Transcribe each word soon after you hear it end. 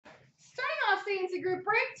into group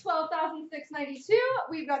break 12,692.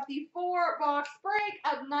 We've got the 4-box break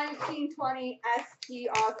of 1920 ST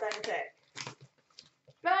Authentic.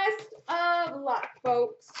 Best of luck,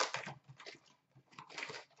 folks.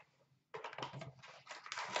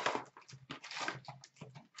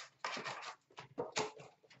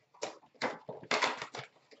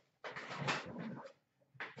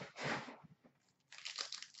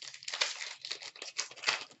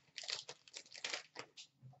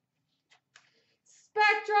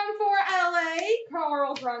 Spectrum for LA,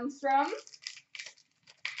 Carl Brunstrom.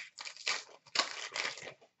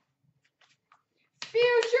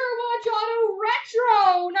 Future Watch Auto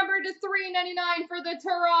Retro, number to 399 for the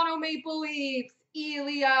Toronto Maple Leafs,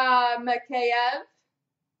 Ilya Mikheyev.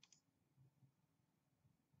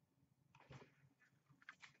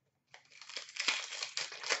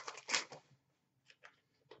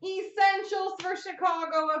 Essentials for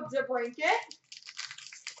Chicago of DeBrincat.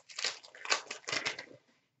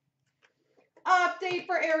 Update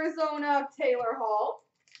for Arizona of Taylor Hall.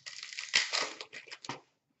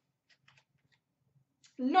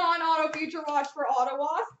 Non-auto future watch for Ottawa,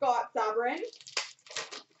 Scott Sabrin.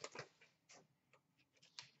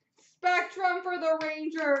 Spectrum for the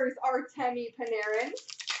Rangers, Artemi Panarin.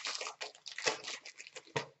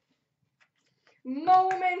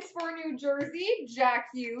 Moments for New Jersey, Jack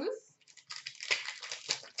Hughes.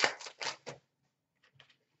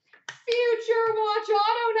 Future Watch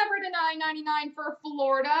Auto, number to 999 for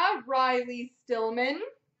Florida, Riley Stillman.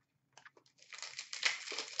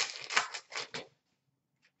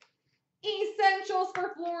 Essentials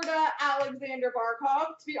for Florida, Alexander Barkov.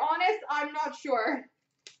 To be honest, I'm not sure.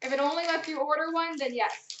 If it only lets you order one, then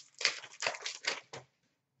yes.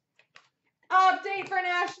 Update for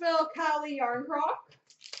Nashville, Callie Yarncroc.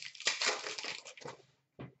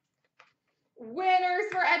 Winners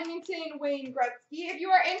for Edmonton, Wayne Gretzky. If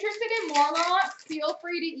you are interested in more lots, feel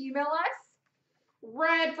free to email us.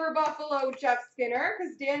 Red for Buffalo, Jeff Skinner,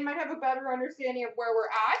 because Dan might have a better understanding of where we're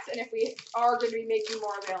at and if we are going to be making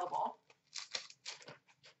more available.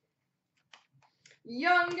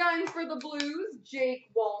 Young Guns for the Blues,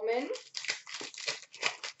 Jake Wallman.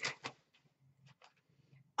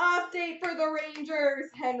 Update for the Rangers,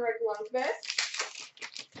 Henrik Lundqvist.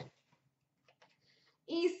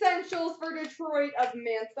 Essentials for Detroit of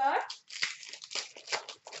Mantha.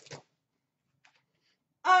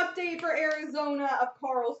 Update for Arizona of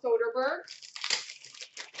Carl Soderberg.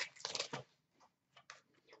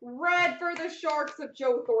 Red for the Sharks of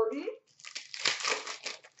Joe Thornton.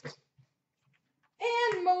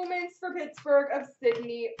 And moments for Pittsburgh of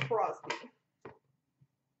Sidney Crosby.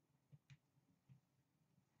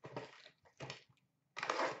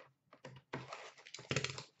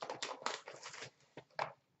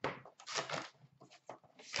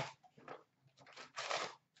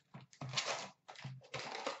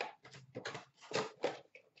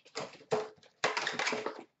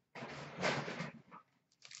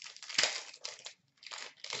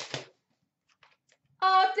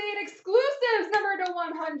 Update exclusives, number to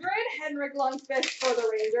 100, Henrik Lundqvist for the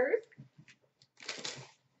Rangers.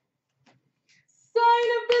 Sign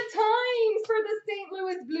of the Times for the St.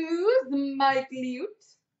 Louis Blues, Mike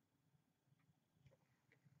Liut.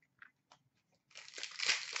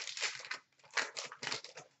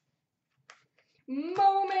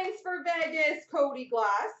 Moments for Vegas, Cody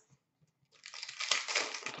Glass.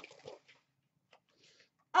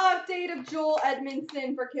 Update of Joel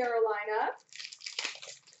Edmondson for Carolina.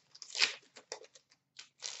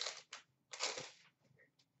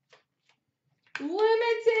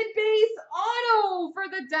 Limited base auto for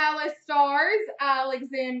the Dallas Stars,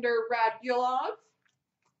 Alexander Radulov.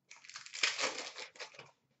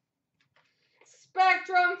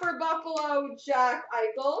 Spectrum for Buffalo, Jack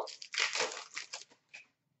Eichel.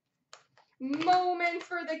 Moments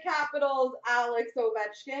for the Capitals, Alex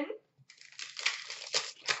Ovechkin.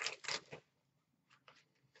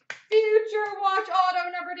 Future Watch Auto,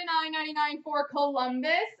 number to 999 for Columbus,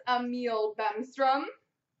 Emil Bemstrom.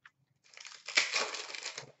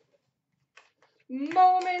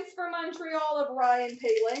 Moments for Montreal of Ryan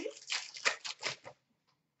Poehling.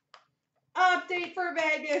 Update for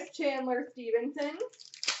Vegas, Chandler Stevenson.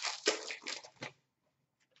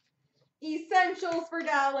 Essentials for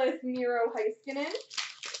Dallas, Miro Heiskanen.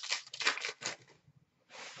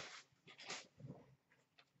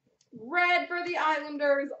 Red for the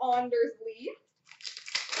Islanders, Anders Lee.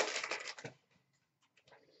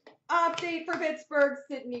 Update for Pittsburgh,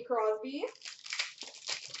 Sidney Crosby.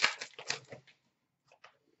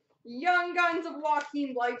 Young Guns of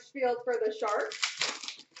Joaquin Bleichfield for the Sharks.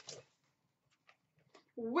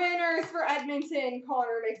 Winners for Edmonton,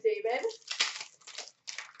 Connor McDavid.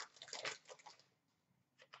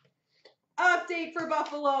 Update for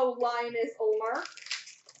Buffalo, Linus Ullmark.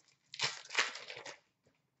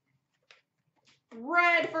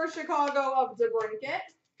 Red for Chicago of DeBrincat.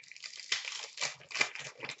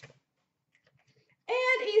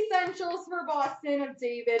 And Essentials for Boston of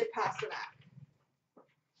David Pastrnak.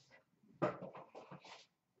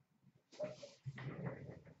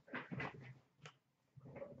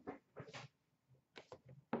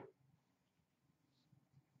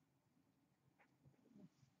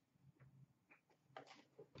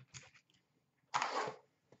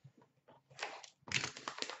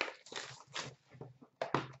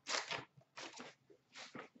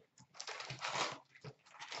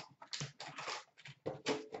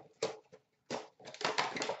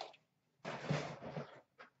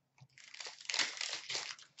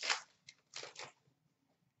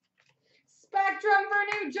 Spectrum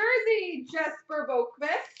for New Jersey, Jesper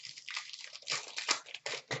Boqvist.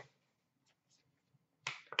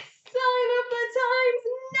 Sign of the Times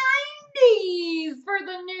 90s for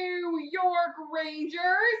the New York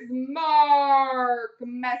Rangers, Mark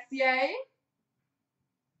Messier.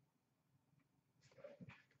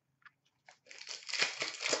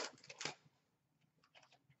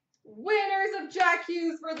 Winners of Jack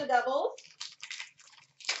Hughes for the Devils.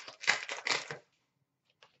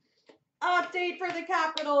 Update for the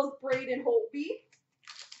Capitals, Braden Holtby.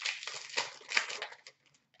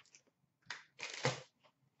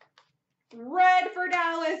 Red for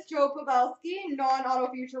Dallas, Joe Pavelski.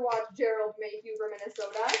 Non-auto future watch, Gerald Mayhew for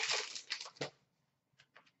Minnesota.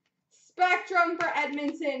 Spectrum for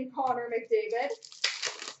Edmonton, Connor McDavid.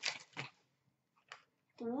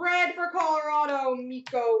 Red for Colorado,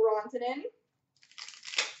 Mikko Rantanen.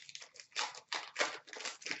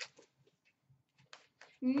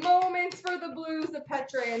 Moments for the Blues of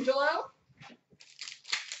Pietrangelo.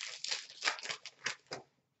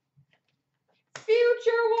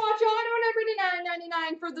 Future watch auto number to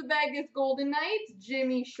 $9.99 for the Vegas Golden Knights,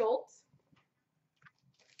 Jimmy Schultz.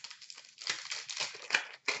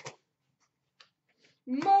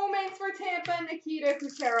 Moments for Tampa, Nikita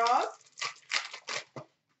Kucherov.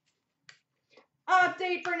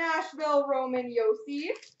 Update for Nashville, Roman Josi.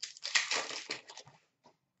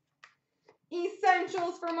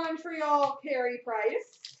 Essentials for Montreal, Carey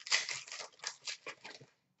Price.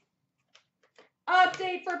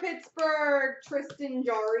 Update for Pittsburgh, Tristan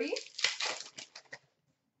Jarry.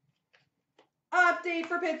 Update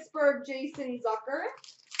for Pittsburgh, Jason Zucker.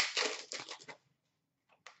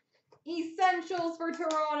 Essentials for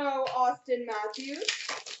Toronto, Austin Matthews.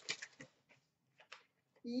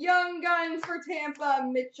 Young Guns for Tampa,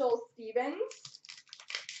 Mitchell Stevens.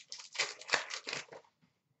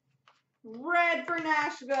 Red for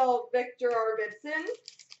Nashville, Victor Arvidsson.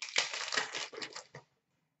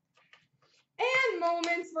 And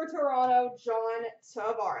moments for Toronto, John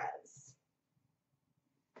Tavares.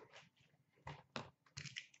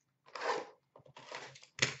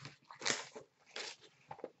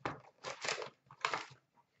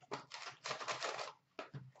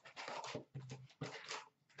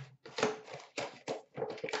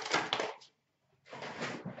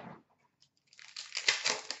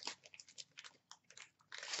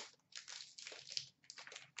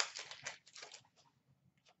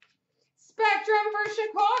 Spectrum for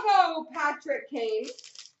Chicago, Patrick Kane.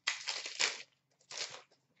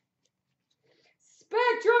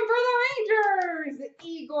 Spectrum for the Rangers,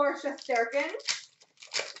 Igor Shesterkin.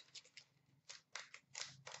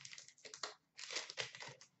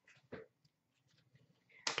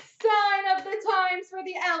 Sign of the Times for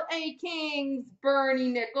the LA Kings, Bernie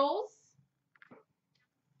Nichols.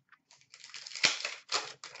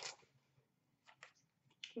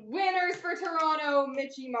 Winners for Toronto,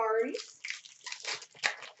 Mitchie Martin.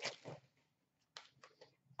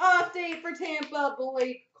 Update for Tampa,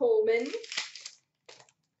 Blake Coleman.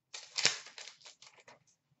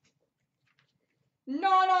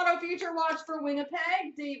 Non-auto future watch for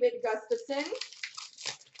Winnipeg, David Gustafson.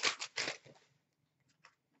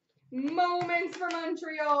 Moments for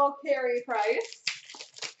Montreal, Carey Price.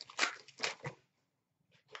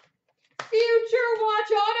 Future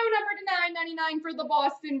watch auto number to $9.99 for the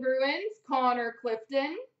Boston Bruins, Connor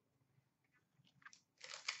Clifton.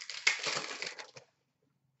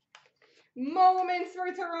 Moments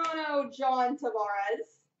for Toronto, John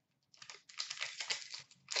Tavares.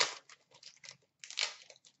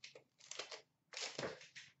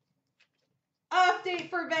 Update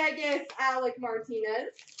for Vegas, Alec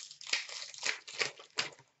Martinez.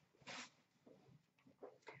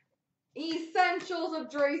 Essentials of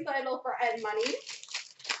Draisaitl for Ed Money.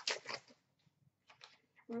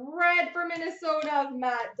 Red for Minnesota of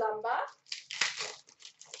Matt Dumba.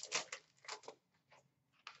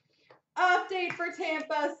 Update Update for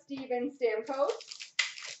Tampa, Steven Stamkos.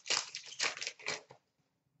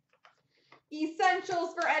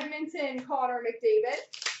 Essentials for Edmonton, Connor McDavid.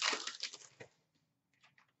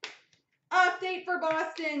 Update for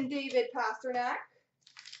Boston, David Pastrnak.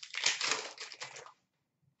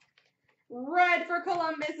 Red for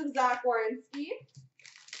Columbus of Zach Werenski.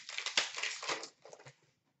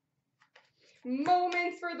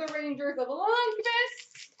 Moments for the Rangers of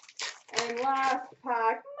Lundqvist. And last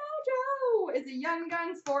pack, Mojo, is a Young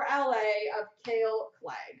Guns for LA of Cale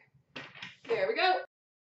Clegg. There we go.